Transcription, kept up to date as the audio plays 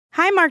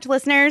Hi, Marked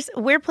listeners.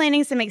 We're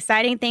planning some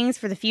exciting things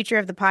for the future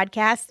of the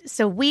podcast,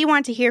 so we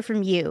want to hear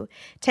from you.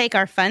 Take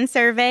our fun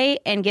survey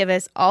and give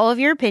us all of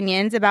your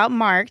opinions about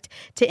Marked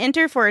to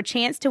enter for a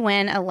chance to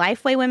win a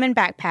Lifeway Women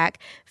backpack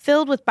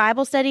filled with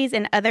Bible studies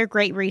and other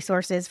great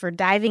resources for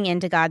diving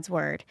into God's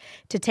Word.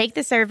 To take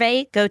the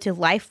survey, go to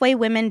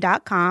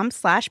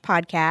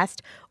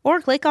lifewaywomen.com/podcast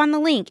or click on the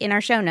link in our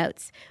show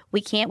notes.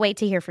 We can't wait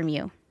to hear from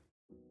you.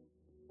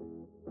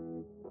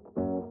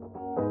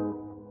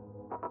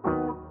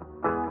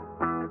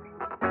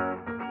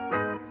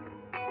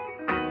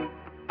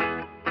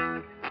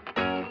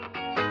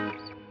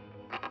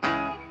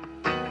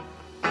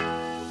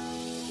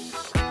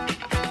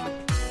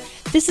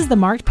 This is the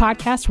Marked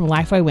podcast from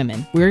Lifeway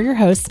Women. We're your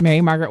hosts, Mary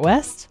Margaret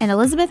West and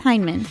Elizabeth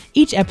Heineman.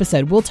 Each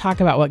episode, we'll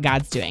talk about what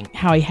God's doing,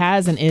 how he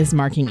has and is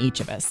marking each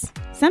of us.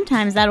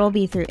 Sometimes that will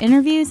be through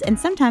interviews, and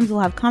sometimes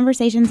we'll have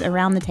conversations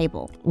around the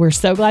table. We're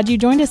so glad you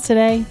joined us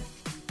today.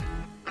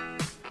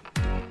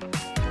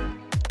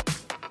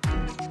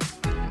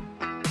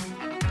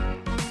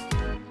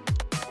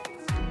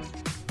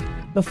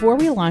 Before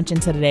we launch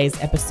into today's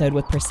episode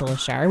with Priscilla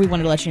Shirer, we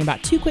wanted to let you know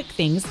about two quick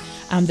things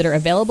that are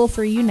available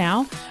for you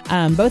now.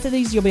 Both of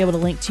these you'll be able to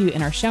link to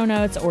in our show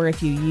notes, or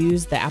if you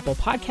use the Apple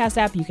Podcast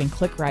app, you can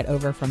click right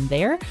over from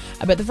there.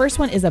 But the first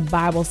one is a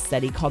Bible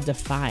study called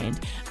Defined.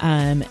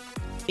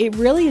 It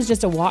really is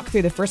just a walk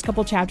through the first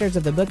couple chapters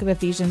of the book of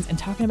Ephesians and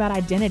talking about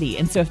identity.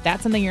 And so if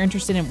that's something you're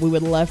interested in, we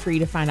would love for you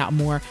to find out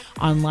more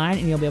online,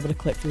 and you'll be able to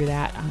click through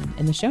that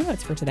in the show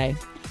notes for today.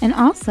 And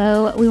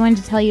also, we wanted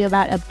to tell you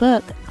about a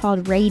book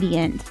called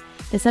Radiant.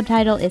 The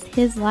subtitle is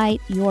His Light,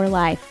 Your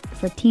Life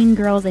for teen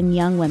girls and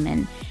young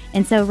women.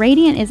 And so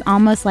Radiant is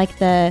almost like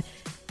the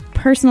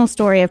personal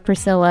story of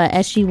Priscilla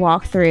as she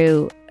walked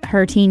through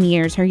her teen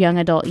years, her young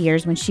adult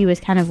years, when she was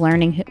kind of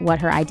learning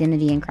what her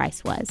identity in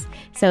Christ was.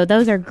 So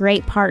those are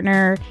great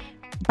partner.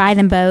 Buy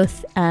them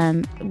both,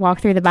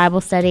 walk through the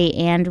Bible study,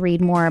 and read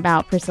more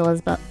about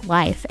Priscilla's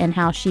life and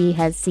how she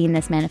has seen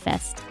this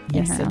manifest.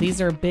 Yes, so these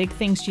are big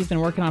things she's been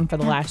working on for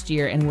the last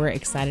year, and we're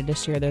excited to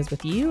share those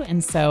with you.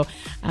 And so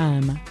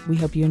we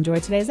hope you enjoy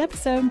today's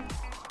episode.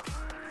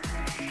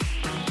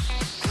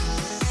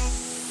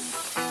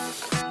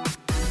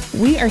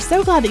 We are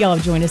so glad that y'all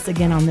have joined us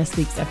again on this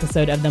week's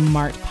episode of the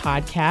Marked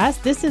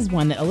podcast. This is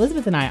one that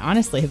Elizabeth and I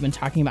honestly have been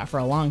talking about for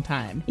a long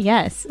time.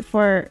 Yes,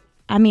 before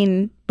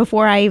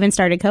I even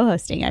started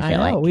co-hosting, I feel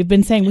like. We've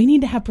been saying we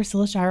need to have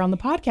Priscilla Shirer on the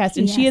podcast,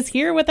 and she is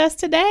here with us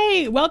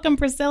today. Welcome,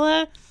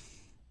 Priscilla.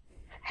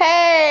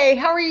 Hey,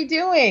 how are you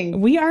doing?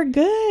 We are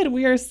good.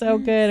 We are so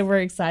good. We're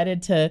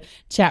excited to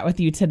chat with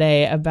you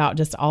today about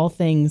just all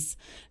things,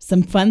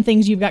 some fun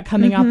things you've got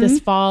coming out this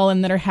fall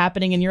and that are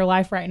happening in your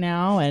life right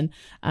now, and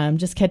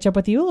just catch up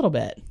with you a little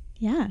bit.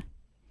 Yeah.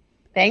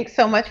 Thanks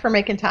so much for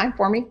making time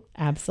for me.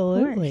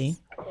 Absolutely.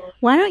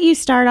 Why don't you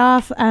start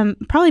off?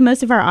 Probably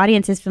most of our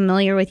audience is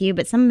familiar with you,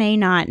 but some may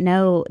not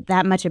know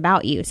that much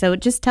about you. So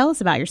just tell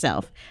us about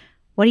yourself.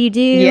 What do you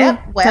do?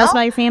 Yeah, well, tell us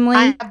about your family.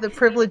 I have the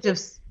privilege of...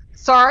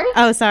 Sorry?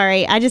 Oh,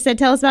 sorry. I just said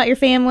tell us about your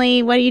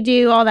family. What do you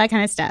do? All that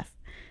kind of stuff.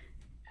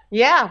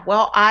 Yeah,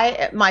 well,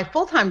 my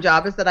full-time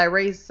job is that I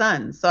raise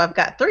sons. So I've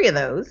got 3 of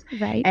those.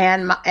 Right.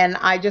 And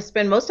I just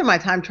spend most of my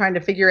time trying to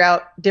figure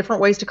out different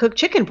ways to cook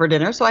chicken for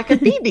dinner so I can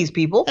feed these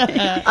people.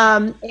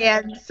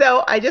 And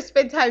so I just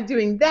spend time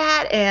doing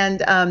that.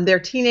 And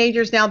they're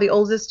teenagers now, the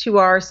oldest 2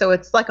 are. So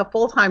it's like a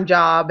full-time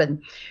job.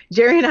 And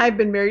Jerry and I have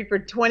been married for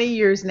 20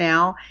 years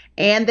now.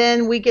 And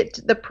then we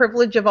get the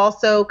privilege of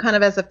also kind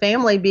of as a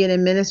family being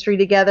in ministry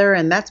together.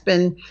 And that's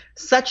been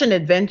such an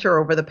adventure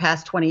over the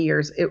past 20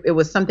 years. It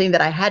was something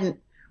that I hadn't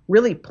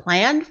really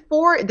planned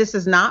for. This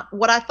is not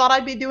what I thought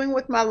I'd be doing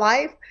with my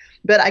life.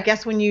 But I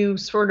guess when you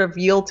sort of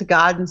yield to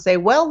God and say,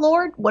 well,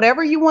 Lord,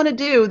 whatever you want to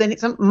do, then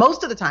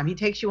most of the time he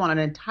takes you on an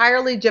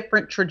entirely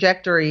different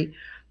trajectory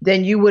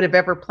than you would have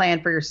ever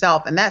planned for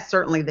yourself. And that's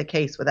certainly the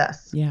case with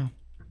us. Yeah.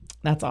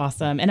 That's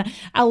awesome. And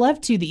I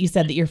love, too, that you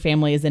said that your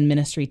family is in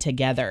ministry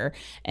together.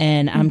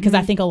 And because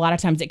I think a lot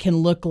of times it can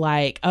look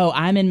like, oh,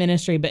 I'm in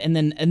ministry, but and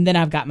then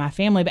I've got my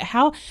family. But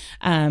how,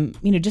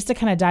 just to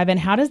kind of dive in,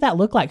 how does that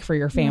look like for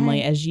your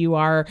family as you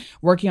are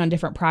working on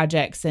different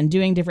projects and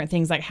doing different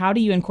things? Like, how do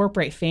you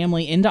incorporate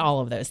family into all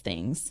of those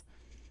things?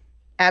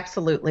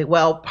 Absolutely.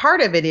 Well, part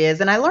of it is,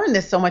 and I learned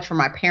this so much from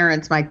my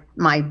parents.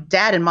 My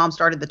dad and mom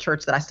started the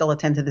church that I still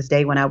attend to this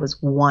day when I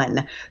was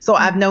 1. So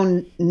I've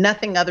known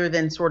nothing other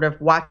than sort of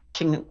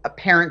watching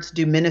parents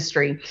do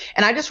ministry.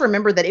 And I just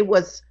remember that it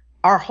was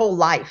our whole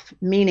life,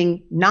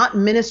 meaning not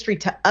ministry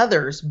to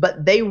others,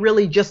 but they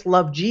really just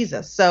love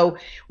Jesus. So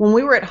when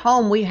we were at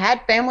home, we had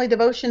family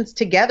devotions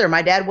together.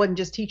 My dad wasn't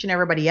just teaching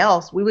everybody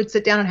else. We would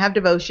sit down and have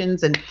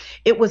devotions, and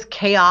it was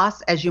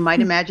chaos, as you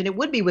might imagine. It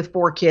would be with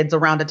 4 kids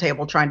around a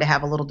table trying to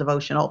have a little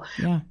devotional.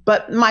 Yeah.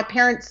 But my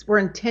parents were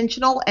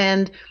intentional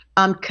and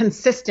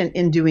consistent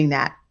in doing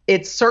that.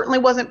 It certainly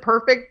wasn't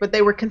perfect, but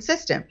they were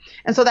consistent.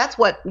 And so that's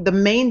what the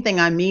main thing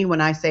I mean when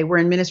I say we're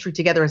in ministry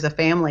together as a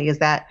family, is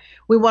that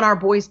we want our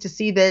boys to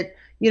see that,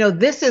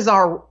 this is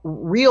our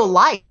real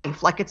life.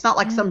 Like, it's not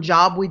like some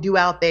job we do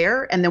out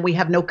there and then we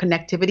have no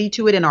connectivity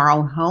to it in our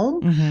own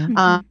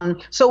home.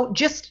 So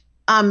just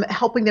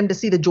helping them to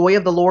see the joy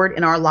of the Lord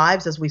in our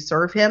lives as we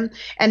serve him,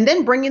 and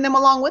then bringing them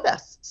along with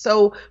us.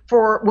 So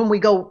for when we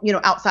go,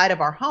 outside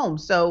of our home.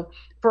 So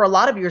for a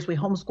lot of years, we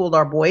homeschooled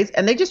our boys,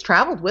 and they just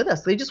traveled with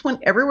us. They just went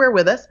everywhere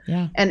with us.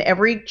 Yeah. And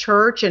every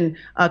church and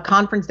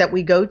conference that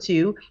we go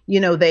to,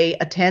 they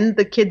attend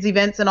the kids'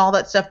 events and all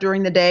that stuff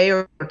during the day,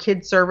 or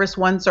kids service,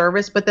 one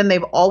service, but then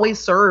they've always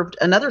served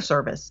another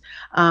service,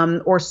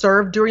 or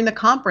served during the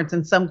conference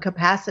in some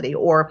capacity,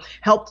 or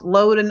helped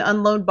load and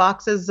unload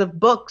boxes of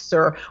books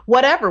or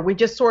whatever. We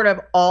just sort of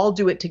all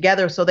do it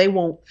together, so they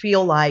won't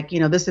feel like,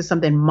 this is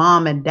something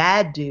mom and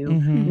dad do.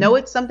 No,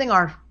 it's something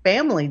our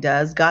family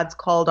does. God's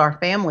called our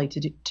family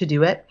to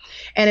do it.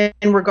 And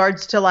in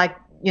regards to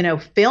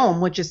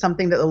film, which is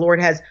something that the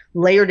Lord has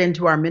layered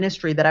into our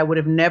ministry that I would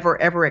have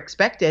never, ever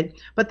expected,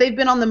 but they've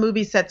been on the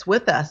movie sets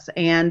with us,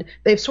 and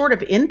they've sort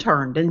of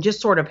interned and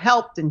just sort of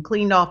helped and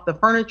cleaned off the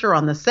furniture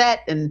on the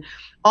set and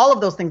all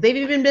of those things. They've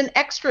even been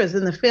extras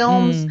in the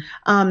films,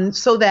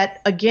 so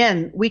that,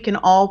 again, we can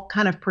all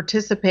kind of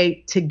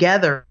participate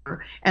together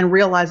and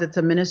realize it's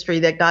a ministry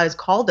that God has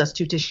called us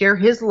to share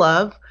his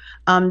love.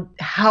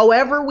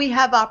 However we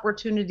have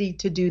opportunity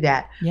to do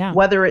that,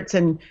 whether it's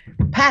in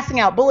passing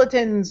out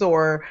bulletins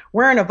or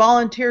wearing a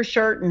volunteer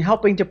shirt and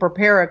helping to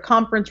prepare a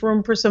conference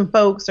room for some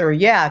folks, or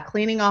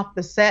cleaning off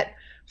the set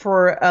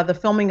for the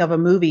filming of a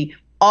movie,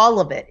 all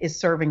of it is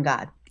serving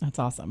God. That's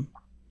awesome.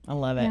 I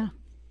love it. Yeah.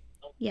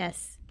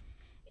 Yes.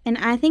 And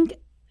I think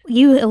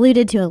you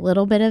alluded to a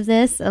little bit of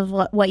this, of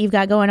what you've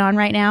got going on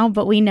right now,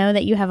 but we know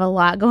that you have a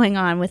lot going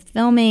on with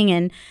filming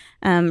and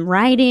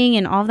writing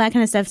and all that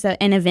kind of stuff,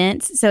 and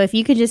events. So if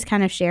you could just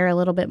kind of share a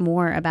little bit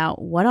more about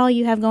what all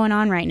you have going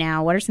on right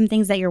now, what are some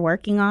things that you're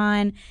working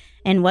on,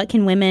 and what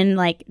can women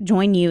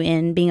join you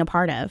in being a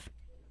part of?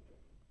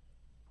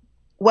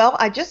 Well,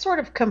 I just sort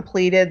of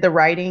completed the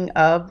writing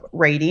of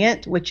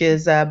Radiant, which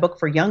is a book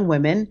for young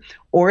women,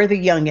 or the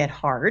young at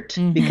heart,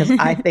 because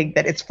I think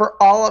that it's for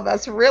all of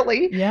us,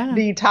 really. Yeah.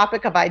 The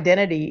topic of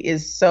identity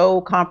is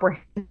so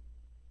comprehensive.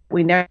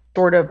 We never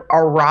sort of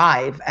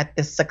arrive at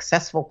this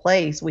successful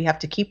place. We have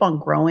to keep on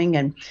growing.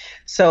 And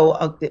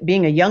so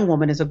being a young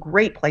woman is a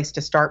great place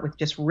to start, with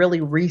just really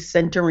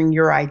recentering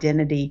your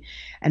identity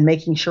and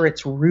making sure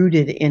it's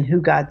rooted in who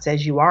God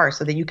says you are,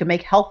 so that you can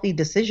make healthy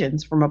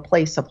decisions from a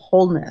place of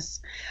wholeness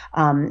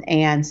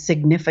and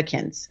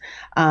significance.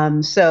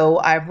 So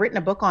I've written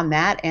a book on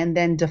that, and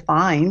then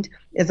Defined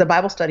is a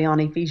Bible study on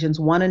Ephesians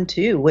 1 and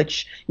 2,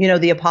 which,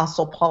 the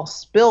Apostle Paul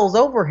spills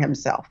over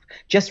himself,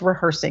 just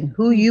rehearsing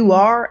who you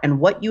are and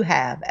what you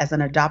have as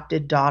an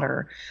adopted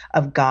daughter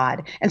of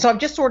God. And so I've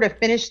just sort of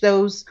finished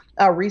those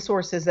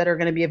resources that are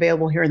going to be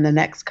available here in the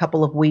next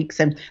couple of weeks.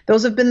 And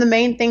those have been the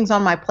main things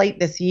on my plate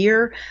this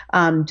year,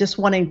 just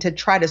wanting to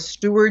try to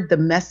steward the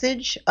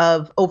message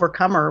of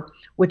Overcomer,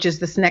 which is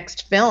this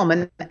next film.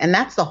 And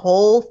that's the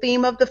whole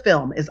theme of the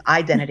film, is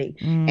identity.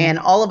 And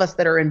all of us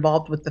that are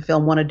involved with the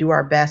film want to do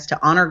our best to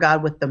honor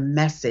God with the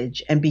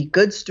message and be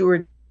good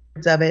stewards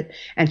of it,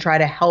 and try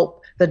to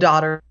help the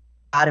daughter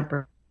of God in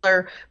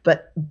particular,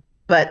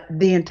 but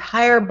the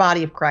entire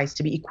body of Christ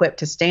to be equipped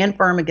to stand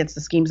firm against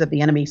the schemes of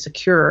the enemy,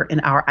 secure in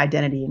our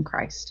identity in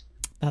Christ.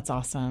 That's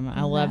awesome.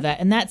 I love that.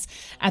 And that's,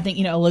 I think,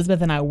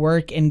 Elizabeth and I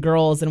work in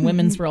girls and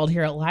women's world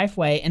here at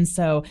Lifeway. And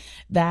so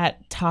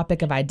that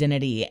topic of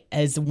identity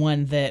is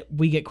one that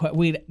we get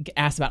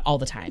asked about all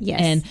the time. Yes.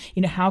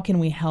 And, how can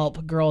we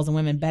help girls and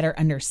women better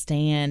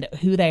understand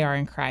who they are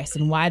in Christ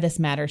and why this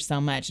matters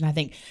so much? And I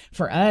think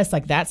for us,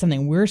 that's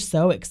something we're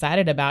so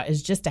excited about,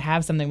 is just to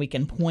have something we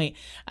can point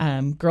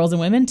girls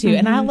and women to.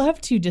 And I love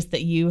to just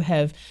that you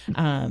have,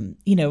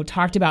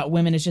 talked about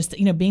women as just,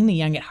 being the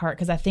young at heart,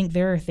 because I think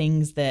there are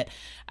things that,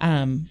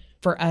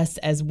 for us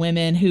as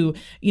women who,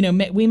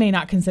 we may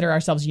not consider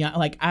ourselves young.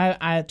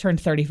 I turned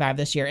 35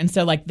 this year. And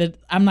so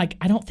I'm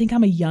I don't think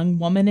I'm a young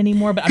woman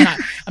anymore, but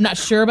I'm not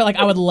sure, but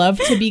I would love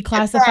to be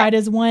classified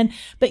as one.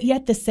 But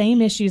yet the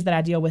same issues that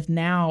I deal with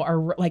now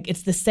are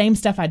it's the same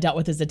stuff I dealt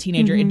with as a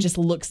teenager. It just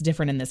looks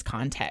different in this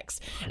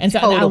context. And so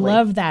I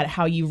love that,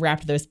 how you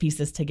wrapped those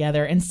pieces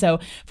together. And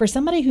so for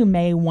somebody who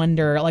may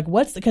wonder,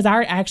 because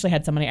I actually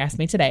had somebody ask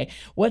me today,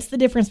 what's the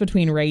difference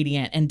between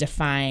Radiant and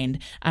Defined?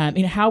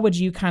 How would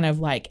you kind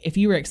of if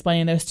you were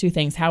explaining those two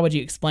things, how would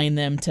you explain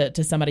them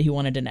to somebody who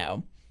wanted to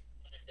know?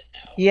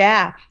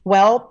 Yeah,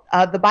 well,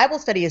 the Bible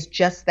study is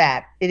just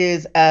that. It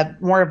is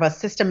more of a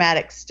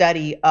systematic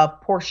study of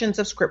portions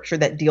of Scripture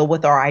that deal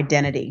with our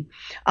identity.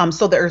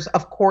 So there's,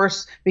 of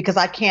course, because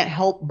I can't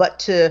help but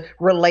to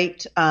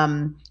relate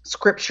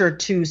Scripture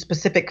to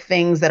specific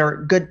things that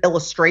are good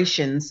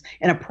illustrations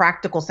in a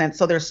practical sense.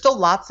 So there's still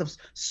lots of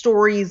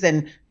stories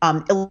and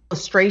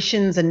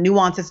illustrations and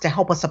nuances to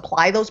help us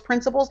apply those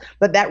principles.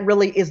 But that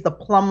really is the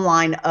plumb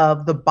line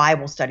of the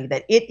Bible study,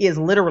 that it is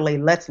literally,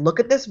 let's look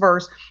at this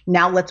verse.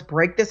 Now let's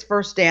break this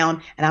verse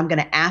down, and I'm going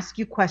to ask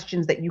you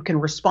questions that you can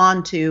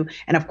respond to.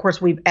 And of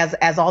course, we've,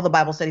 as all the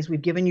Bible studies,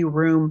 we've given you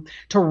room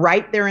to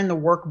write there in the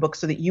workbook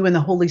so that you and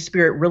the Holy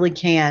Spirit really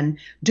can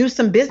do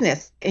some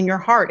business in your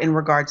heart in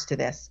regards to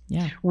this.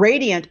 Yeah.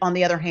 Radiant, on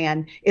the other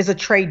hand, is a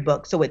trade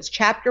book. So it's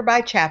chapter by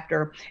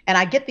chapter. And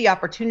I get the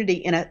opportunity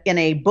in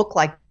a book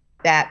like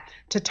that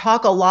to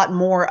talk a lot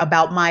more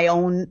about my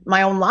own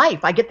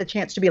life. I get the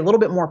chance to be a little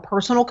bit more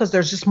personal because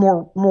there's just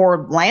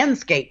more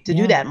landscape to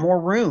do that, more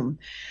room.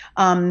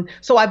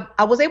 So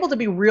I was able to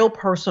be real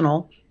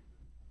personal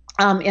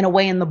in a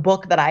way in the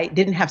book that I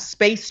didn't have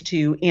space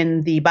to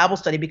in the Bible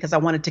study, because I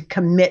wanted to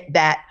commit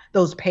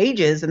those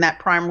pages and that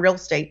prime real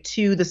estate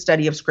to the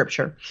study of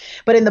Scripture.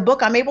 But in the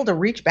book, I'm able to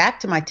reach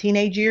back to my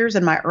teenage years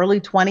and my early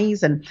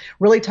 20s and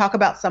really talk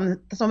about some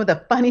of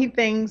the funny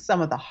things,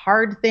 some of the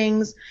hard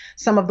things,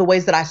 some of the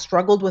ways that I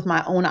struggled with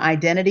my own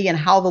identity, and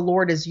how the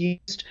Lord has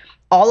used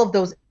all of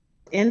those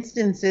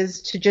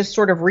instances to just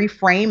sort of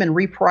reframe and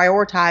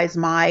reprioritize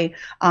my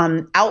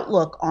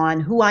outlook on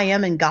who I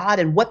am in God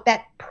and what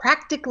that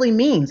practically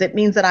means. It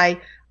means that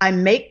I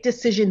make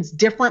decisions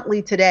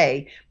differently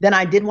today than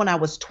I did when I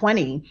was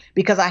 20,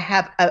 because I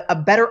have a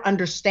better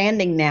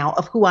understanding now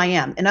of who I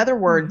am. In other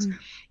words,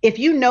 if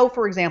you know,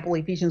 for example,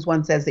 Ephesians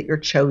 1 says that you're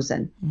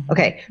chosen.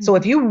 Okay, so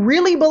if you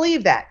really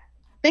believe that,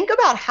 think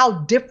about how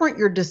different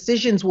your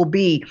decisions will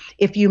be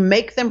if you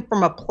make them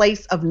from a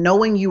place of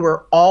knowing you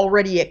are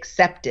already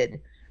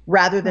accepted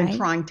rather than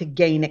trying to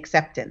gain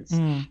acceptance.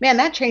 Man,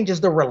 that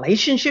changes the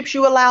relationships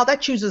you allow.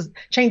 That changes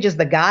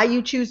the guy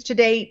you choose to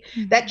date.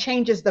 That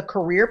changes the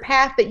career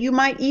path that you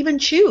might even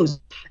choose.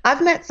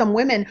 I've met some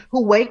women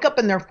who wake up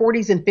in their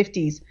 40s and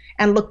 50s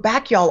and look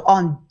back, y'all,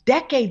 on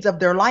decades of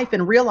their life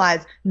and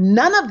realize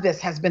none of this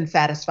has been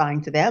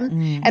satisfying to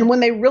them. And when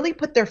they really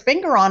put their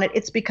finger on it,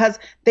 it's because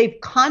they've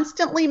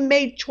constantly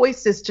made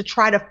choices to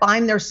try to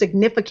find their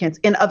significance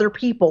in other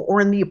people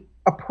or in the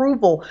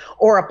approval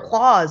or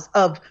applause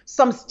of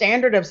some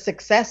standard of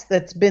success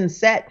that's been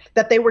set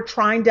that they were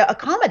trying to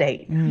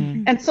accommodate.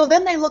 And so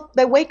then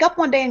they wake up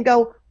one day and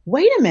go,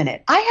 wait a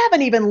minute, I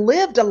haven't even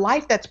lived a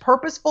life that's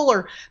purposeful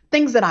or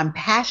things that I'm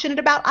passionate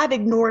about. I've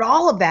ignored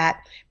all of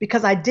that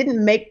because I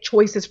didn't make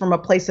choices from a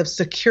place of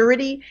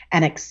security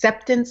and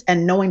acceptance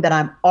and knowing that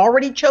I'm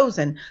already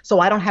chosen,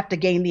 so I don't have to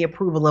gain the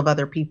approval of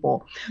other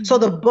people. So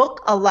the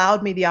book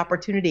allowed me the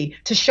opportunity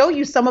to show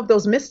you some of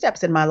those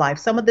missteps in my life,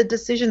 some of the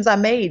decisions I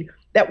made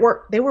that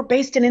they were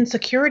based in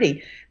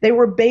insecurity. They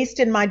were based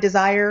in my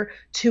desire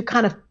to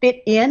kind of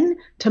fit in,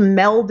 to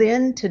meld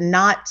in, to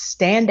not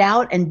stand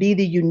out and be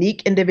the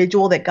unique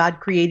individual that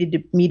God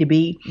created me to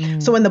be.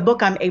 So in the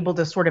book, I'm able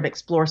to sort of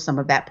explore some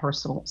of that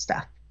personal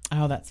stuff.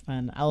 Oh, that's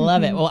fun. I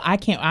love it. Well,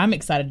 I'm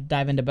excited to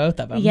dive into both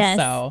of them. Yes.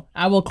 So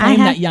I will claim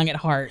that young at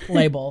heart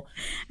label.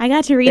 I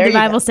got to read the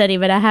Bible study,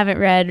 but I haven't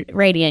read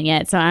Radiant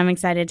yet. So I'm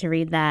excited to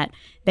read that.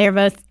 They're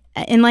both,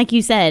 and like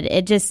you said,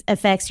 it just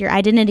affects your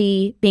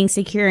identity. Being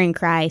secure in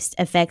Christ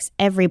affects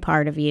every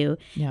part of you.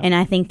 Yep. And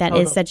I think that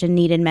is such a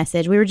needed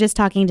message. We were just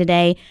talking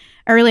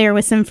earlier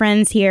with some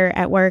friends here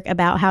at work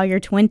about how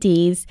your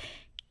 20s,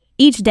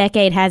 each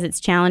decade has its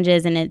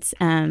challenges and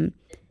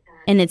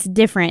it's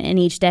different in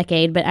each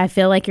decade, but I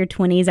feel like your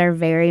 20s are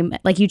very,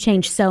 like, you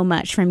change so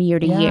much from year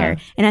to year.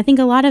 And I think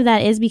a lot of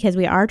that is because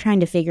we are trying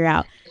to figure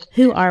out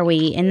who are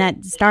we, and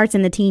that starts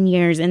in the teen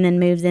years and then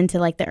moves into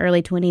like the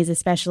early 20s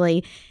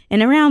especially.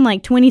 And around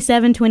like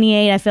 27,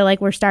 28, I feel like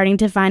we're starting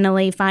to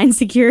finally find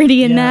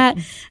security in that.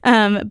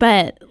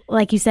 But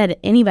like you said,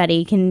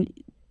 anybody can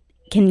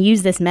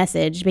use this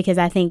message, because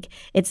I think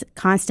it's a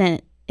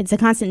constant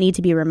need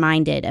to be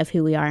reminded of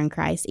who we are in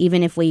Christ.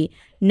 Even if we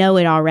know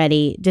it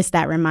already, just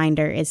that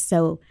reminder is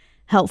so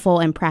helpful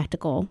and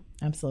practical.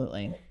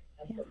 Absolutely.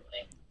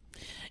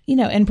 You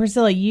know, and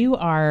Priscilla,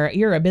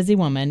 you're a busy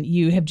woman.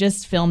 You have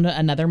just filmed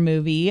another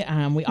movie.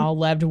 We all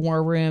loved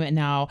War Room. And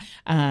now,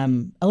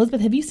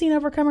 Elizabeth, have you seen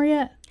Overcomer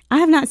yet? I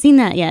have not seen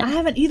that yet. I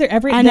haven't either.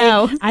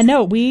 I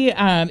know. We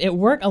at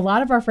work, a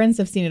lot of our friends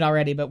have seen it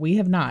already, but we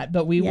have not.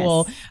 But we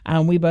will.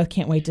 We both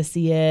can't wait to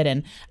see it,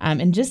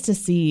 and just to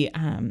see,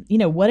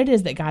 what it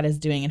is that God is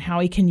doing and how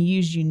He can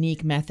use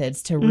unique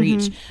methods to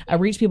reach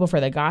people for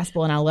the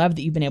gospel. And I love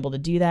that you've been able to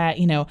do that.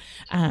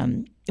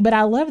 But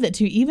I love that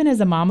too, even as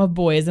a mom of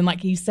boys, and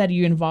like you said,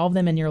 you involve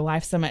them in your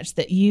life so much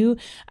that you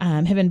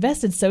have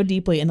invested so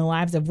deeply in the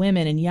lives of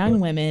women and young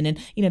women. And,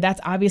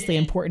 that's obviously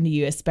important to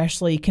you,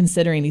 especially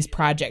considering these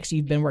projects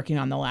you've been working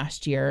on the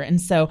last year. And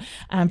so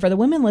for the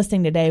women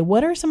listening today,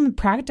 what are some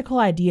practical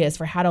ideas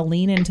for how to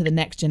lean into the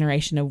next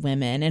generation of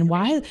women? And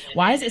why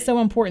is it so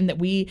important that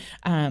we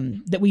are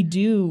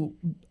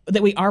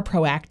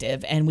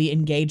proactive and we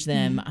engage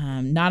them,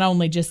 not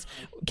only just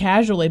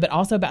casually, but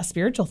also about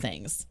spiritual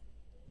things?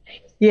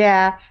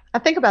 Yeah, I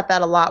think about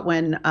that a lot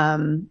when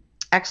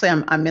actually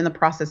I'm in the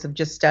process of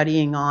just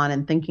studying on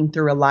and thinking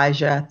through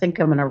Elijah. I think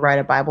I'm going to write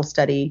a Bible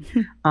study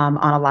on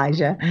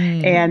Elijah.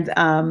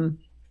 And,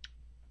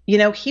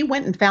 he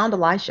went and found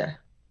Elisha.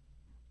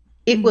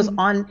 It was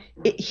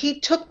he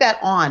took that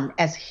on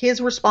as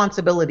his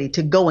responsibility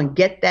to go and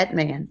get that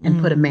man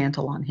and put a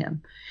mantle on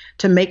him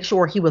to make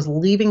sure he was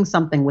leaving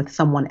something with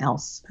someone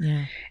else.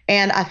 Yeah.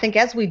 And I think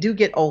as we do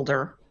get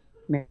older,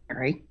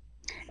 Mary,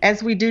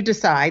 as we do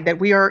decide that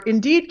we are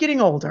indeed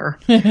getting older,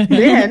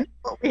 then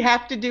what we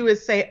have to do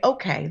is say,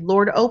 okay,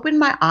 Lord, open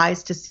my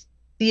eyes to see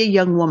a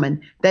young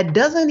woman that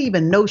doesn't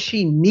even know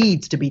she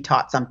needs to be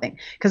taught something.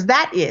 Because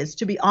that is,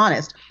 to be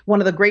honest, one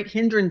of the great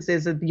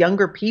hindrances of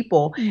younger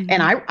people.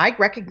 And I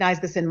recognize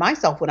this in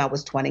myself when I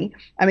was 20.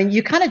 I mean,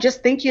 you kind of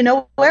just think you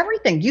know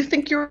everything. You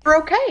think you're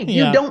okay.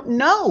 Yeah. You don't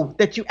know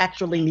that you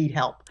actually need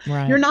help.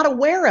 Right. You're not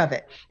aware of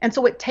it. And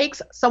so it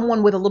takes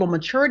someone with a little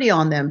maturity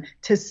on them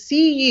to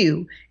see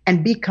you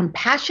and be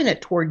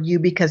compassionate toward you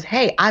because,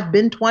 hey, I've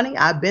been 20,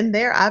 I've been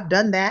there, I've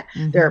done that.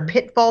 There are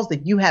pitfalls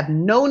that you have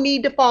no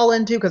need to fall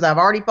into because I've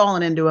already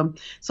fallen into them.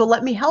 So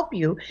let me help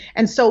you.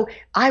 And so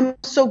I'm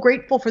so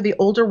grateful for the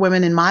older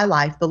women in my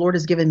life the Lord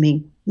has given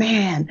me.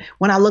 Man,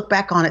 when I look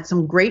back on it,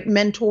 some great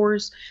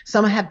mentors,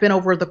 some have been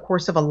over the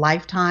course of a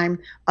lifetime.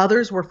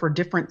 Others were for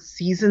different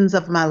seasons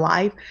of my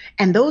life.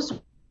 And those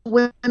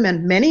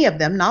women, many of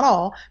them, not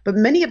all, but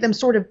many of them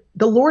sort of,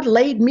 the Lord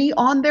laid me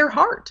on their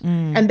heart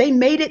and they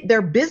made it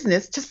their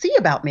business to see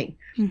about me.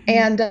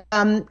 And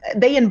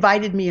they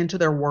invited me into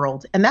their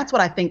world. And that's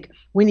what I think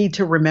we need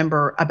to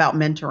remember about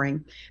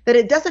mentoring, that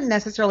it doesn't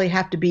necessarily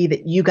have to be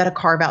that you got to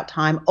carve out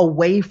time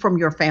away from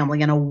your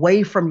family and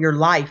away from your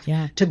life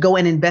to go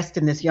and invest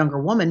in this younger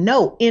woman.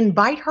 No,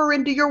 invite her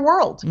into your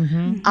world.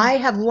 I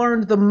have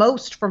learned the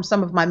most from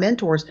some of my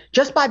mentors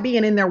just by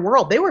being in their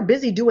world. They were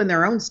busy doing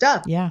their own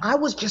stuff. I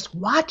was just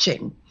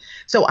watching.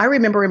 So I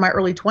remember in my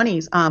early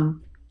 20s,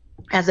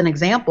 as an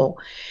example,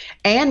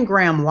 Anne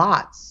Graham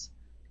Lotz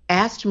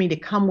asked me to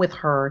come with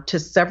her to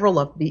several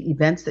of the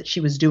events that she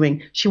was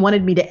doing. She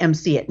wanted me to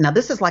MC it. Now,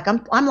 this is like,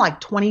 I'm like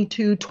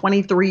 22,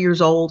 23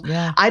 years old.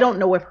 I don't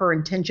know if her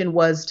intention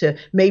was to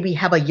maybe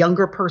have a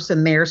younger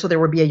person there, so there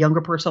would be a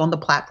younger person on the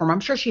platform. I'm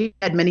sure she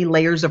had many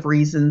layers of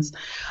reasons.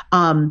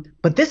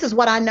 But this is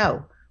what I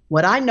know.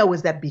 What I know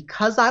is that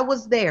because I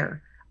was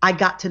there, I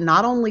got to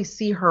not only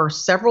see her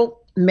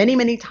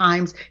many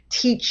times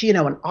teach,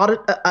 an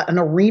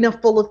arena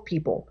full of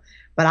people,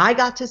 but I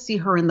got to see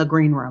her in the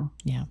green room.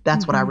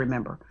 That's what I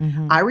remember.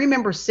 I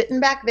remember sitting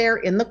back there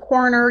in the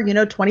corner,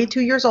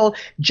 22 years old,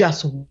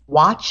 just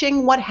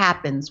watching what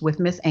happens with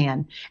Miss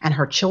Ann and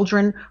her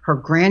children, her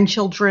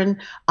grandchildren,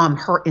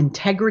 her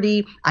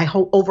integrity. I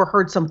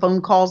overheard some phone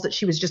calls that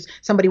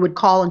somebody would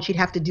call and she'd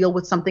have to deal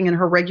with something in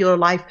her regular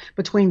life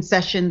between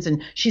sessions,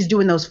 and she's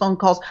doing those phone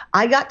calls.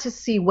 I got to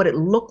see what it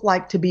looked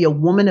like to be a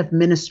woman of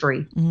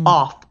ministry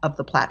off of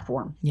the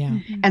platform.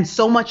 And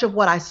so much of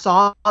what I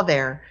saw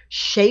there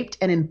shaped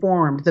and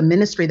informed the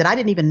ministry that I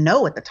didn't even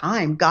know at the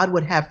time God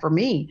would have for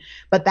me.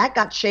 But that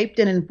got shaped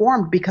and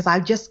informed because I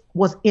just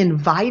was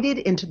invited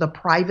into the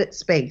private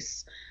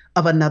space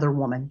of another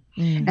woman.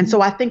 And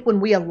so I think when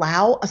we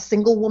allow a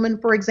single woman,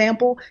 for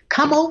example,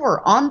 come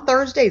over on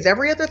Thursdays,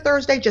 every other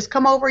Thursday, just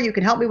come over. You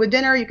can help me with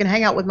dinner. You can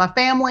hang out with my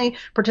family,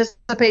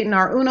 participate in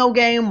our Uno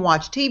game,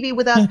 watch TV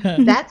with us.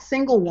 That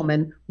single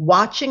woman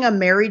watching a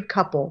married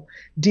couple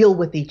deal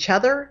with each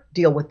other,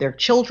 deal with their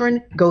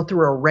children, go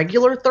through a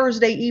regular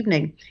Thursday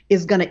evening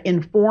is going to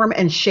inform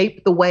and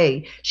shape the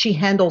way she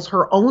handles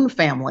her own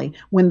family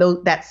when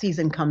that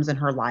season comes in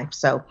her life.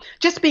 So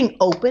just being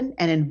open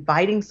and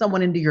inviting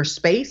someone into your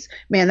space,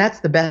 man,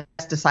 that's the best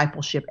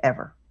discipleship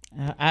ever.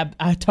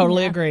 I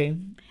totally agree.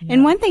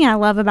 And one thing I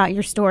love about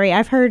your story,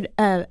 I've heard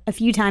a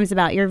few times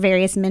about your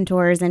various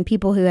mentors and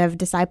people who have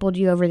discipled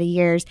you over the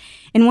years.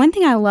 And one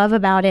thing I love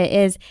about it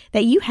is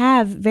that you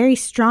have very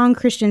strong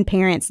Christian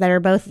parents that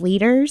are both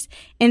leaders.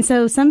 And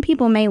so some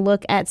people may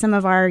look at some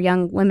of our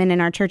young women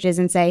in our churches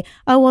and say,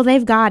 oh, well,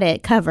 they've got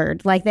it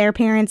covered. Like their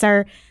parents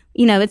are,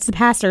 it's the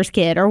pastor's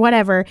kid or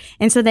whatever.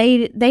 And so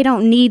they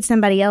don't need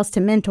somebody else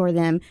to mentor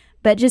them.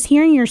 But just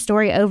hearing your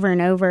story over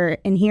and over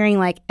and hearing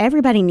like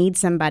everybody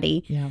needs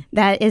somebody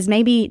that is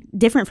maybe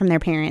different from their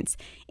parents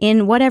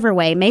in whatever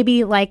way.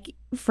 Maybe like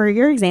for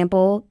your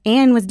example,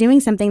 Anne was doing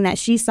something that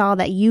she saw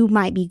that you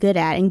might be good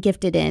at and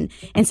gifted in.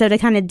 And so to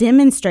kind of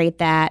demonstrate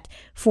that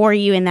for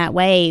you in that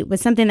way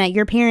was something that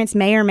your parents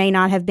may or may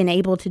not have been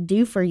able to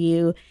do for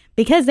you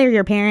because they're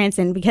your parents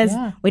and because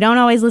we don't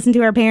always listen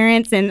to our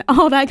parents and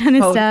all that kind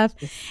of stuff.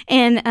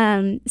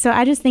 And so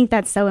I just think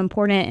that's so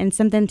important and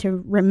something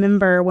to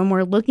remember when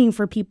we're looking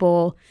for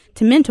people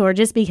to mentor,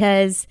 just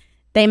because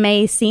they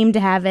may seem to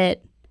have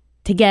it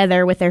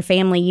together with their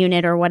family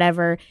unit or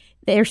whatever.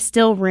 There's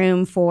still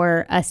room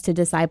for us to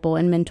disciple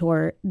and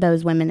mentor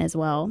those women as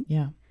well.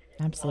 Yeah,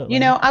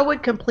 absolutely. I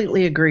would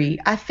completely agree.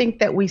 I think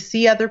that we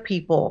see other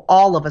people,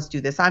 all of us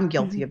do this. I'm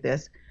guilty of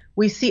this.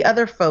 We see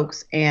other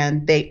folks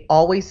and they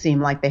always seem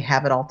like they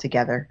have it all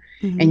together.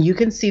 And you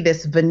can see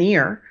this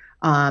veneer.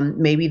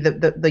 Maybe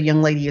the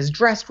young lady is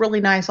dressed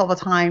really nice all the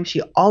time.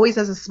 She always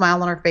has a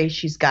smile on her face.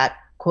 She's got,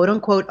 quote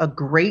unquote, a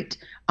great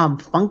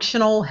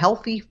functional,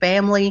 healthy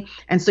family.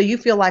 And so you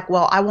feel like,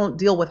 well, I won't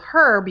deal with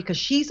her because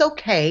she's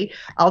okay.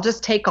 I'll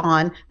just take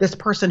on this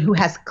person who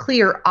has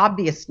clear,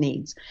 obvious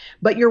needs.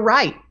 But you're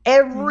right.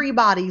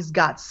 Everybody's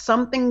got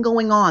something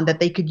going on that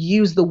they could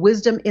use the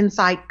wisdom,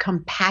 insight,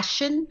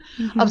 compassion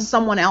of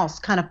someone else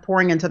kind of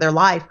pouring into their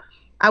life.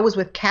 I was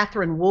with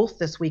Catherine Wolfe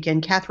this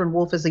weekend. Catherine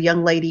Wolfe is a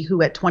young lady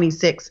who at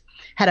 26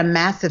 had a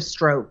massive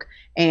stroke.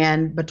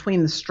 And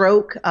between the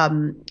stroke,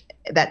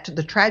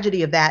 the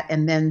tragedy of that,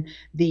 and then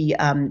the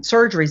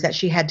surgeries that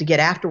she had to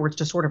get afterwards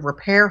to sort of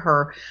repair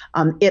her,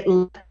 it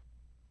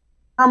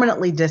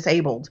permanently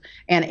disabled,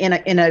 and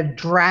in a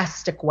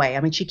drastic way. I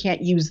mean, she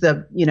can't use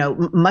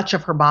much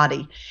of her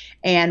body.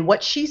 And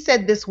what she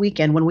said this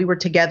weekend when we were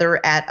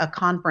together at a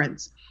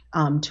conference,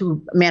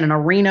 an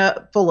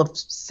arena full of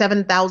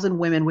 7,000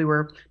 women, we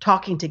were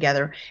talking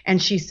together,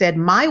 and she said,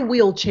 my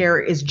wheelchair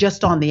is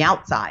just on the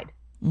outside,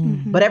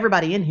 but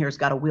everybody in here's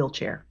got a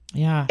wheelchair.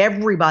 Yeah.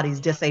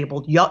 Everybody's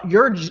disabled.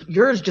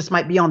 Yours just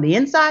might be on the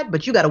inside,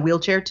 but you got a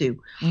wheelchair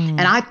too.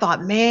 And I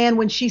thought, man,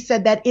 when she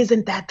said that,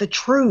 isn't that the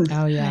truth?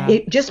 Oh, yeah.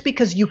 Just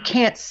because you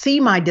can't see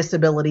my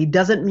disability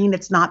doesn't mean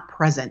it's not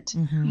present.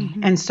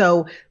 And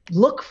so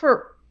look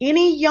for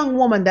any young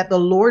woman that the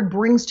Lord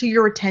brings to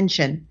your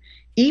attention,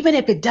 even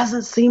if it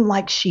doesn't seem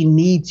like she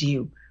needs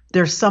you.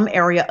 There's some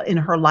area in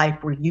her life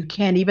where you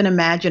can't even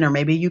imagine, or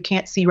maybe you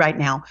can't see right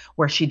now,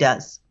 where she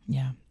does.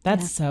 Yeah.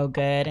 That's so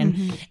good.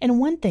 And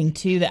one thing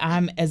too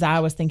that as I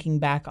was thinking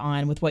back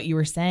on with what you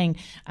were saying,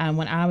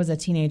 when I was a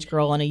teenage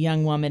girl and a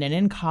young woman and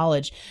in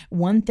college,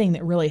 one thing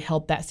that really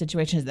helped that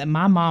situation is that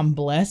my mom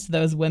blessed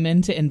those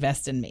women to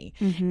invest in me.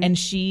 And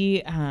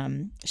she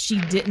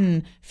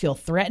didn't feel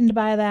threatened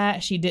by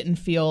that. She didn't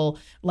feel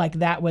like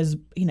that was,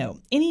 in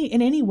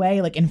any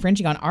way like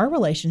infringing on our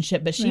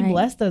relationship, but she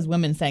blessed those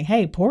women saying,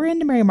 hey, pour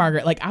into Mary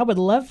Margaret. Like, I would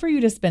love for you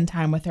to spend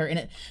time with her. And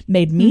it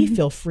made me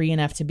feel free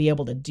enough to be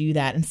able to do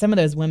that. And some of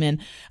those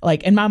women,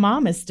 and my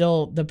mom is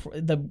still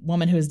the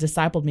woman who has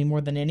discipled me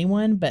more than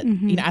anyone, but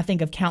I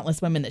think of countless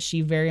women that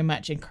she very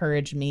much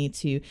encouraged me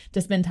to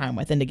spend time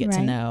with and to get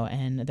to know,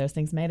 and those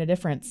things made a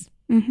difference.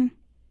 And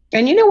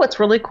you know what's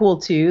really cool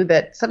too,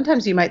 that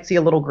sometimes you might see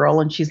a little girl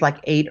and she's like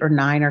 8 or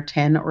 9 or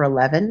 10 or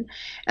 11.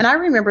 And I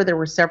remember there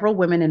were several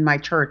women in my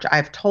church.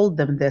 I've told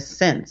them this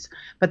since,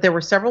 but there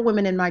were several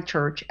women in my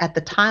church at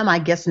the time. I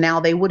guess now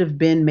they would have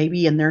been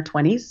maybe in their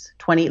 20s,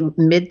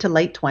 mid to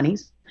late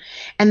 20s.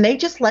 And they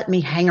just let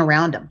me hang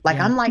around them. Like,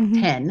 I'm like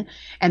 10,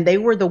 and they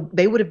would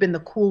have been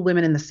the cool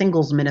women in the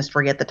singles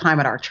ministry at the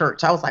time at our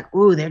church. So I was like,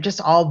 ooh, they're just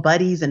all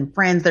buddies and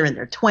friends. They're in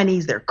their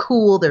 20s. They're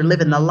cool. They're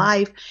living the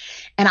life.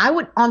 And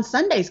on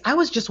Sundays, I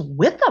was just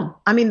with them.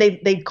 I mean,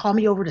 they'd call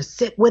me over to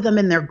sit with them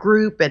in their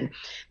group, and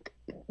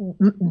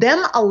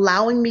them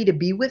allowing me to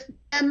be with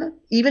them,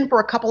 even for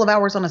a couple of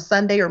hours on a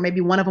Sunday, or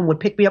maybe one of them would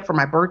pick me up for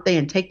my birthday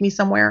and take me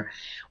somewhere.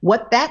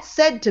 What that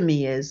said to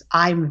me is,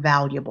 I'm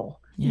valuable.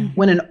 Yeah.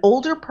 When an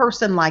older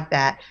person like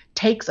that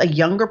takes a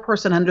younger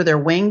person under their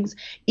wings,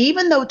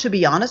 even though, to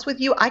be honest with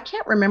you, I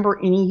can't remember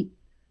any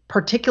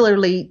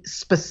particularly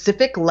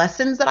specific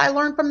lessons that I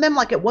learned from them.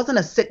 Like, it wasn't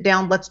a sit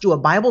down, let's do a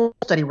Bible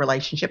study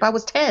relationship. I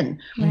was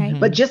 10.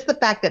 But just the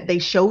fact that they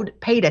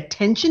paid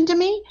attention to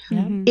me,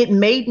 it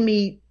made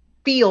me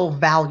feel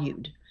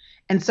valued.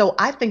 And so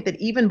I think that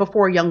even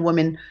before a young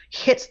woman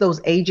hits those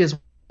ages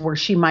where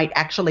she might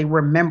actually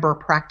remember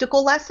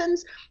practical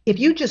lessons, if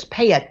you just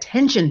pay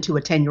attention to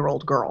a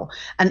 10-year-old girl,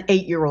 an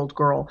 8-year-old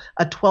girl,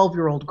 a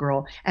 12-year-old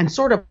girl, and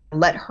sort of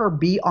let her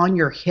be on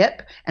your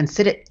hip and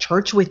sit at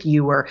church with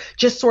you, or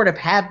just sort of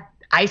have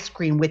ice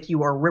cream with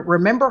you, or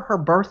remember her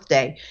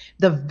birthday,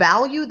 the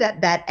value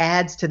that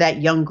adds to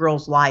that young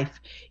girl's life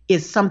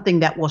is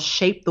something that will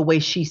shape the way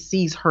she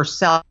sees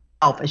herself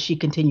as she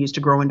continues to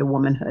grow into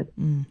womanhood.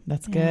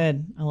 That's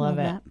good. I love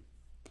it. That.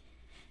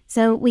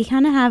 So we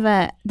kind of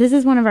have this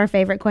is one of our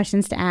favorite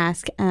questions to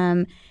ask,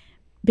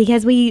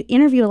 because we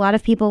interview a lot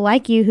of people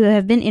like you who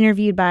have been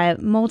interviewed by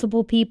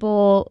multiple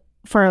people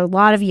for a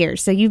lot of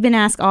years. So you've been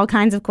asked all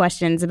kinds of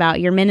questions about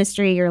your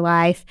ministry, your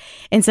life.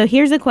 And so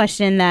here's a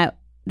question that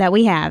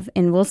we have,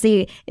 and we'll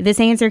see,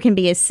 this answer can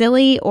be as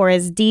silly or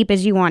as deep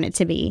as you want it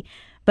to be.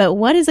 But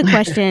what is a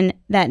question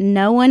that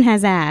no one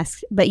has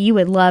asked, but you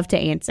would love to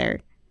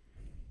answer?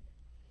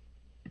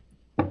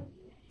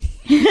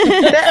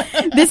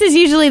 This is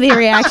usually the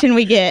reaction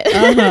we get.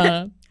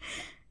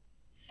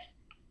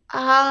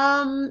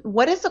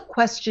 What is a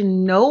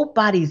question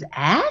nobody's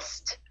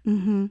asked?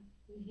 I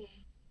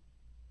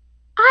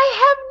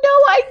have no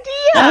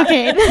idea.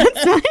 Okay,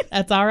 that's fine.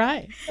 That's all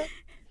right.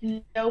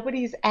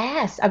 Nobody's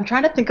asked. I'm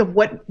trying to think of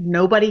what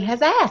nobody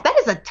has asked. That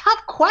is a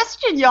tough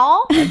question,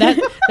 y'all.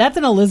 That's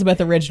an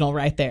Elizabeth original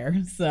right there.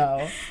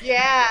 So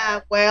yeah,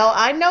 well,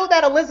 I know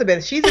that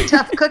Elizabeth. She's a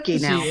tough cookie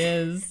now. She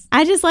is.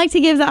 I just like to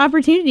give the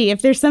opportunity.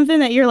 If there's something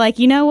that you're like,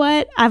 you know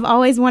what, I've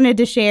always wanted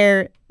to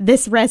share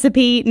this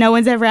recipe. No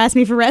one's ever asked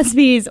me for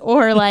recipes,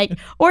 or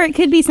it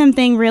could be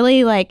something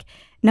really like,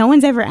 no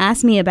one's ever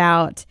asked me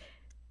about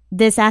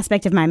this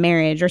aspect of my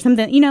marriage or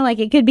something, you know, like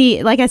it could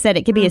be, like I said,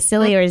 it could be as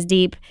silly or as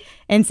deep.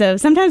 And so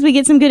sometimes we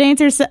get some good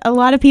answers. A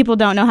lot of people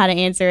don't know how to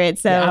answer it.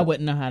 So I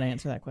wouldn't know how to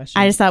answer that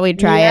question. I just thought we'd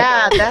try it.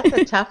 Yeah, that's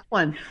a tough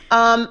one.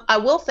 I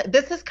will say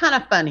this is kind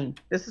of funny.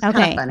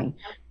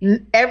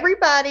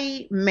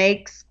 Everybody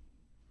makes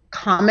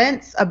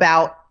comments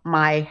about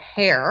my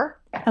hair.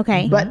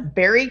 Okay. But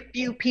very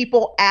few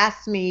people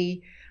ask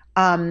me.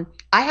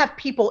 I have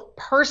people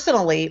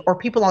personally or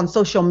people on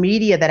social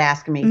media that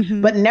ask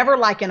me, but never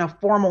like in a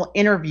formal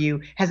interview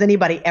has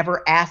anybody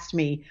ever asked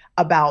me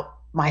about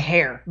my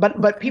hair.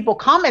 But people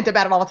comment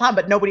about it all the time,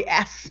 but nobody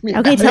asks me.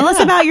 Okay, tell us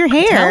about your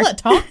hair.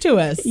 Talk to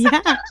us.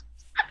 Yeah.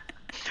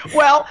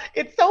 Well,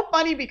 it's so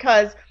funny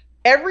because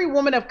every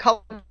woman of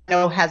color I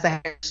know has a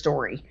hair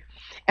story.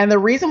 And the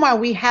reason why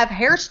we have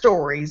hair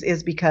stories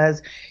is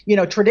because, you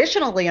know,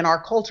 traditionally in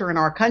our culture, in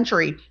our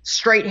country,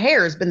 straight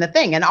hair has been the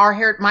thing. And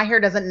my hair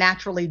doesn't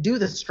naturally do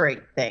the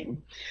straight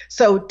thing.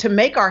 So to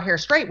make our hair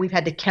straight, we've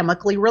had to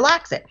chemically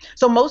relax it.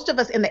 So most of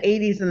us in the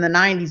 80s and the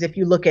 90s, if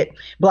you look at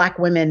Black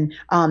women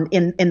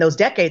in those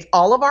decades,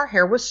 all of our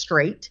hair was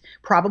straight,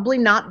 probably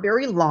not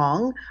very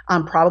long,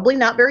 probably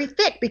not very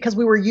thick, because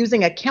we were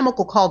using a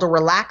chemical called a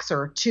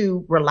relaxer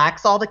to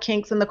relax all the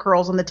kinks and the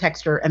curls and the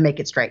texture and make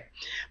it straight.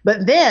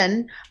 But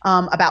then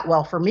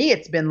for me,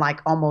 it's been like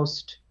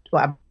almost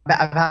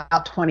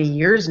about 20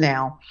 years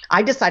now.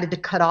 I decided to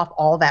cut off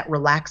all that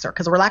relaxer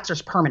because a relaxer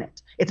is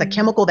permanent. It's a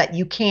chemical that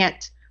you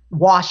can't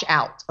wash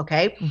out.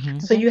 Okay.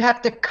 So you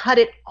have to cut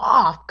it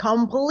off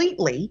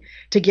completely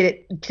to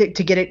get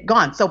it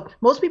gone. So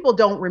most people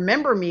don't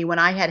remember me when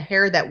I had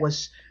hair that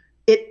was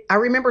I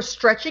remember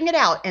stretching it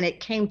out and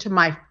it came to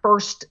my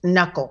first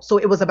knuckle. So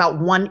it was about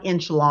 1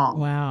 inch long.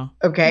 Wow.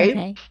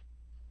 Okay.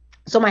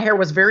 So my hair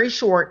was very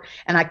short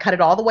and I cut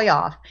it all the way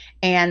off.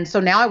 And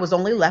so now I was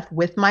only left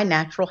with my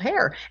natural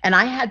hair. And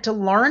I had to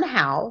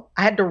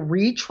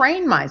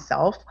retrain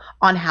myself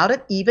on how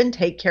to even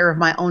take care of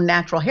my own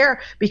natural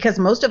hair, because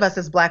most of us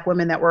as Black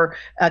women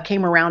that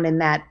came around in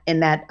that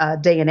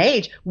day and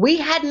age, we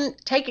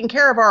hadn't taken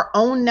care of our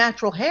own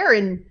natural hair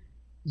in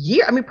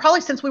years. I mean,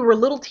 probably since we were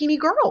little teeny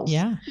girls.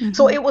 Yeah.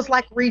 So it was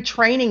like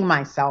retraining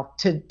myself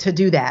to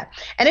do that.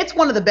 And it's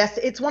one of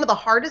the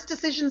hardest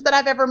decisions that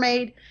I've ever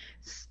made.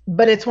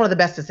 But it's one of the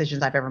best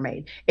decisions I've ever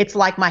made. It's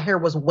like my hair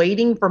was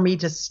waiting for me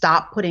to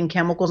stop putting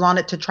chemicals on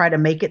it to try to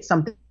make it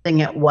something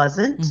it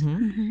wasn't.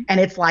 And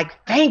it's like,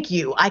 thank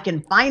you. I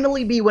can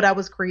finally be what I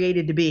was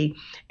created to be.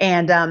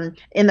 And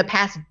in the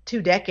past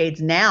 2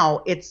 decades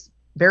now, it's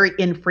very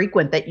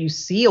infrequent that you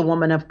see a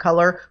woman of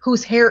color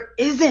whose hair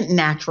isn't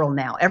natural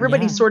now.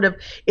 Everybody sort of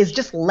is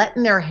just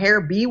letting their hair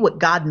be what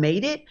God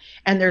made it.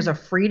 And there's a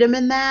freedom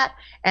in that.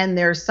 And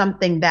there's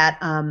something that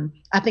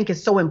I think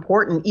is so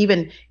important,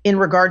 even in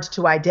regards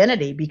to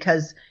identity,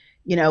 because,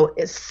 you know,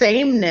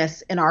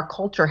 sameness in our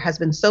culture has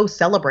been so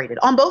celebrated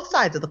on both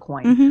sides of the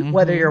coin,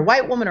 whether you're a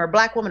white woman or a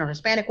Black woman or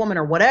Hispanic woman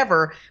or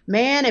whatever.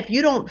 Man, if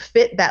you don't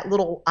fit that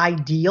little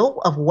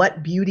ideal of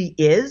what beauty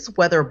is,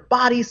 whether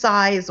body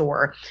size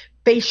or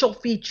facial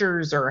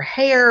features or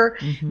hair,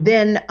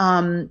 then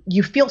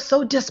you feel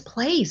so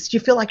displaced. You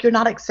feel like you're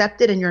not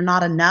accepted and you're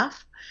not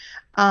enough.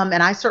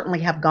 And I certainly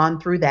have gone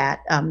through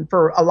that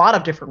for a lot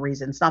of different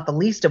reasons, not the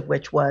least of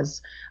which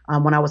was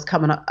when I was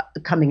coming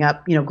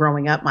up, you know,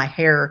 growing up, my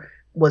hair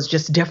was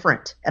just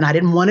different and I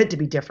didn't want it to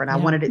be different. I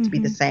wanted it to be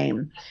the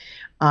same.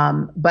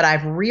 But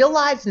I've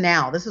realized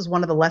now, this is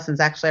one of the lessons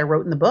actually I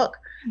wrote in the book.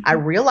 I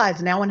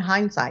realize now in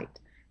hindsight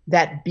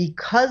that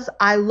because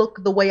I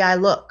look the way I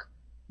look,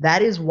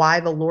 that is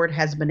why the Lord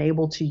has been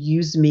able to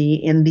use me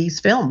in these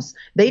films.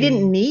 They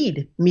didn't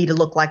need me to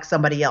look like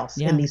somebody else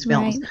in these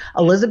films. Right.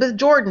 Elizabeth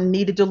Jordan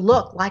needed to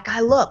look like I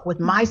look with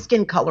my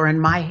skin color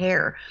and my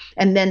hair.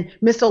 And then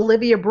Miss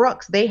Olivia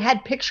Brooks, they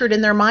had pictured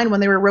in their mind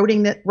when they were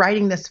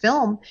writing this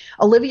film,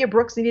 Olivia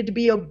Brooks needed to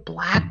be a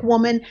Black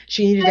woman.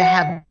 She needed to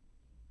have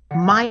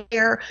my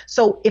hair.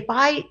 So if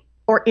I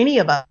or any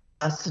of us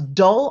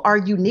dull our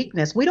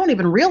uniqueness, we don't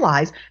even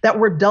realize that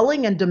we're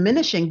dulling and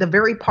diminishing the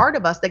very part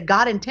of us that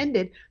God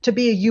intended to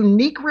be a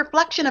unique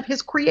reflection of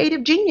his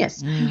creative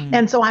genius.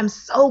 And so I'm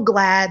so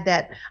glad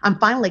that I'm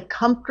finally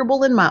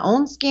comfortable in my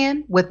own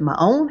skin with my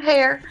own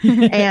hair.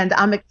 And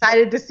I'm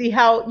excited to see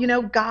how, you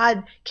know,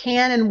 God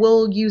can and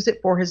will use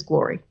it for his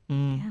glory.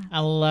 I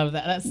love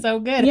that. That's so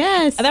good.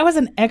 Yes. That was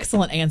an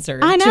excellent answer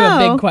to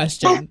a big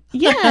question.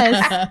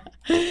 Yes.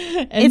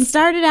 It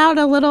started out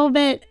a little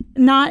bit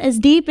not as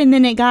deep and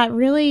then it got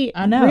really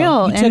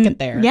real. You took it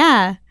there.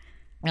 Yeah.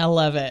 I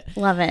love it.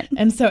 Love it.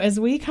 And so as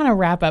we kind of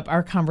wrap up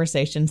our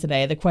conversation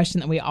today, the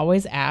question that we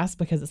always ask,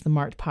 because it's the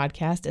Marked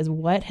podcast, is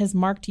what has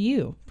marked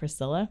you,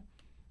 Priscilla?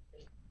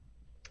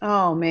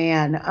 Oh,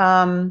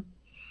 man.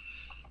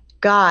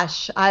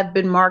 Gosh, I've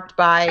been marked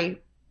by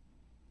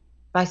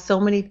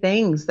so many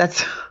things.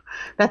 That's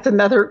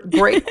another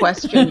great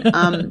question.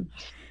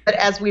 But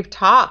as we've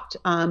talked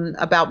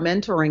about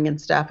mentoring and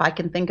stuff, I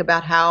can think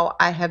about how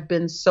I have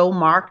been so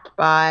marked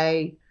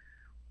by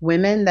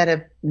women that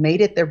have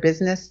made it their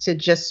business to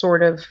just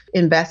sort of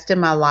invest in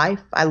my life.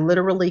 I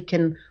literally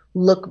can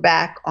look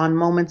back on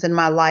moments in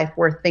my life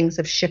where things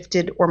have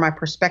shifted or my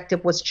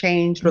perspective was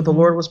changed or the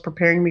Lord was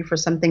preparing me for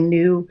something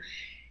new.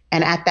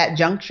 And at that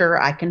juncture,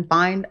 I can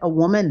find a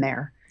woman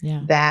there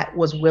that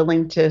was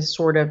willing to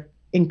sort of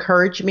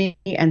encourage me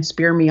and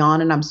spur me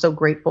on. And I'm so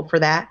grateful for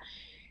that.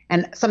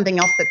 And something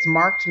else that's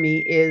marked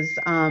me is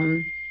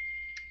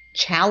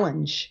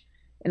challenge.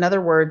 In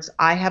other words,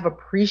 I have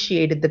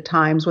appreciated the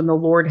times when the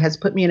Lord has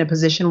put me in a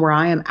position where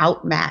I am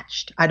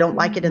outmatched. I don't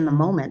like it in the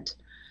moment.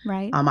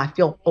 Right. I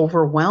feel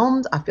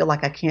overwhelmed. I feel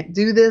like I can't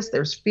do this.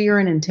 There's fear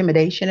and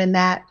intimidation in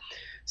that.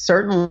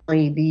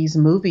 Certainly these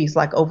movies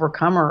like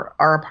Overcomer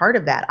are a part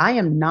of that. I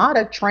am not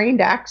a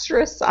trained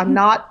actress. I'm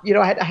not,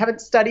 I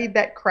haven't studied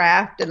that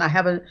craft, and I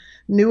have a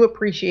new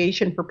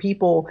appreciation for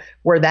people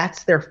where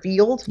that's their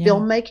field,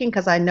 filmmaking,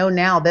 because I know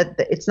now that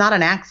it's not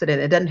an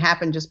accident. It doesn't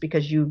happen just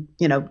because you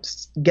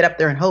get up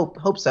there and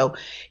hope so.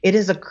 It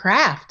is a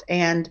craft.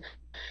 And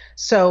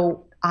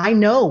so I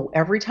know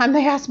every time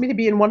they ask me to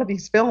be in one of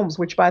these films,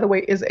 which by the way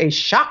is a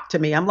shock to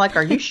me, I'm like,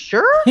 are you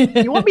sure?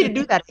 You want me to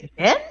do that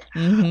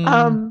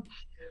again?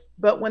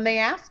 But when they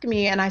ask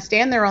me and I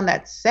stand there on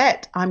that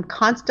set, I'm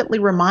constantly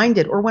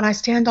reminded, or when I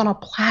stand on a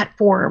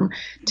platform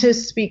to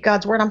speak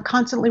God's word, I'm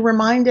constantly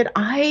reminded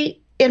I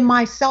in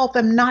myself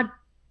am not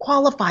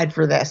qualified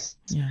for this.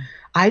 Yeah.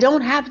 I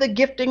don't have the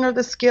gifting or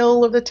the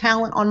skill or the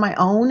talent on my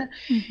own.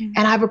 And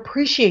I've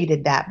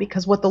appreciated that,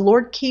 because what the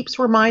Lord keeps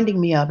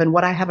reminding me of, and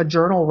what I have a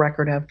journal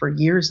record of for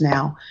years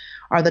now,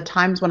 are the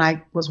times when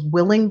I was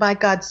willing by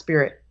God's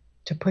Spirit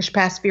to push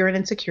past fear and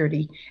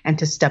insecurity and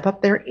to step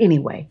up there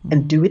anyway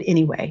and do it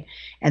anyway.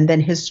 And then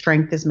his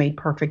strength is made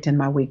perfect in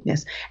my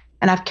weakness.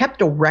 And I've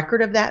kept a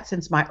record of that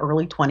since my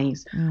early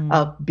 20s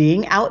of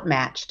being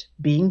outmatched,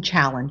 being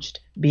challenged,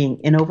 being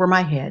in over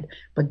my head,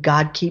 but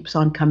God keeps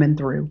on coming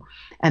through.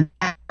 And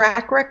that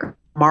track record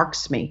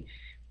marks me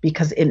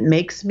because it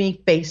makes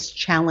me face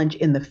challenge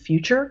in the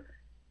future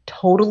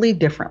totally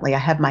differently. I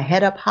have my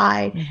head up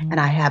high and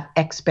I have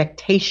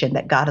expectation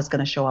that God is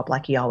going to show up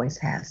like he always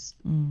has.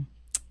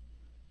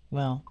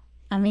 Well,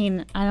 I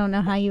mean, I don't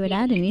know how you would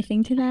add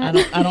anything to that.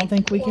 I don't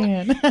think we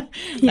can.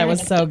 That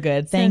was so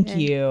good. Thank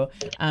you.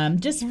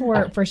 Just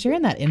for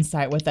sharing that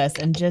insight with us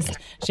and just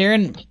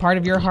sharing part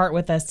of your heart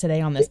with us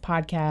today on this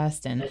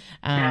podcast. And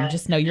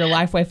just know your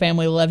Lifeway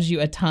family loves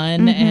you a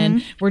ton.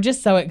 And we're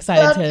just so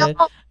excited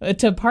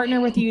to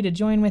partner with you, to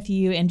join with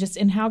you, and just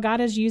in how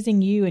God is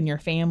using you and your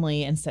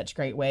family in such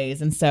great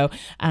ways. And so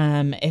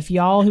if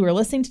y'all who are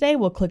listening today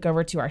will click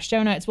over to our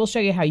show notes, we'll show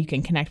you how you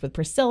can connect with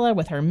Priscilla,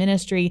 with her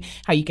ministry,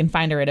 how you can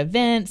find her at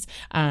events,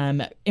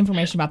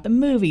 information about the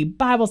movie,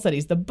 Bible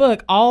studies, the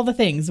book, all the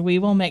things we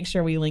will make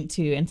sure we link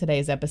to in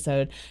today's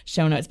episode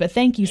show notes. But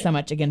thank you so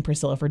much again,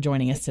 Priscilla, for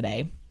joining us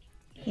today.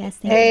 Yes.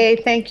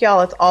 Thank y'all.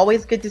 It's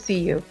always good to see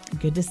you.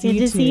 Good to see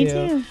you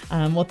too.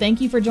 Well,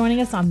 thank you for joining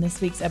us on this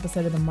week's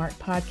episode of the Mark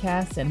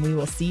Podcast, and we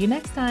will see you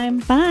next time.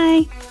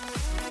 Bye.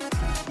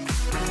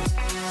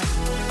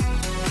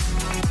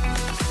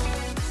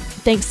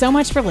 Thanks so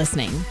much for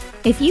listening.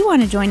 If you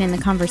want to join in the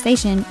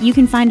conversation, you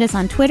can find us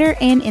on Twitter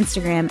and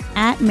Instagram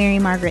at Mary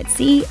Margaret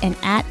C. and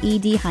at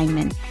ED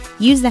Heineman.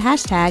 Use the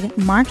hashtag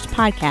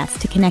 #MarkedPodcast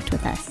to connect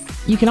with us.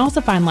 You can also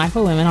find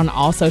Lifeway Women on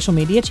all social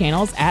media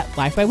channels at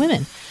Lifeway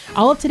Women.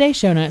 All of today's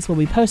show notes will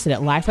be posted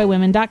at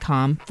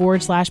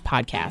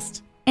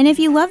lifewaywomen.com/podcast. And if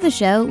you love the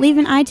show, leave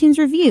an iTunes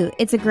review.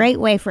 It's a great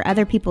way for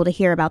other people to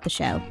hear about the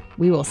show.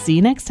 We will see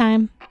you next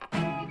time.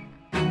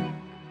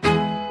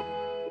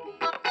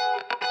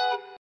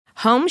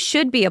 Home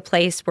should be a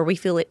place where we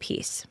feel at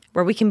peace,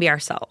 where we can be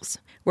ourselves,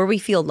 where we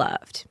feel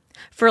loved.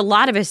 For a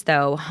lot of us,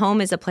 though, home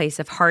is a place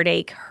of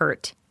heartache,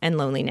 hurt, and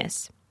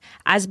loneliness.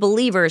 As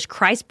believers,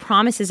 Christ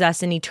promises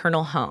us an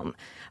eternal home.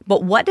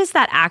 But what does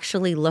that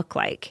actually look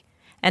like?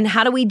 And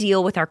how do we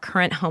deal with our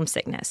current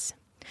homesickness?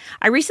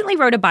 I recently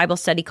wrote a Bible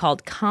study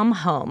called Come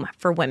Home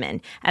for women,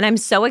 and I'm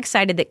so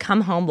excited that Come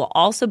Home will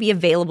also be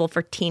available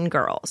for teen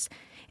girls.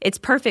 It's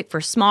perfect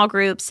for small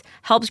groups,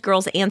 helps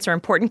girls answer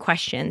important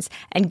questions,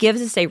 and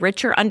gives us a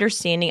richer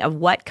understanding of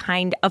what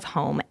kind of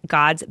home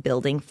God's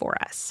building for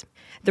us.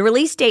 The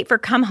release date for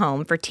Come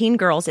Home for teen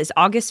girls is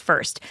August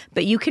 1st,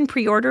 but you can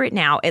pre-order it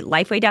now at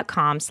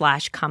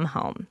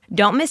lifeway.com/comehome.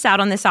 Don't miss out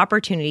on this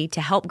opportunity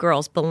to help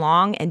girls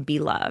belong and be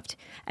loved.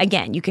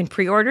 Again, you can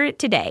pre-order it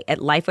today at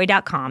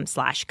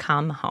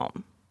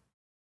lifeway.com/comehome.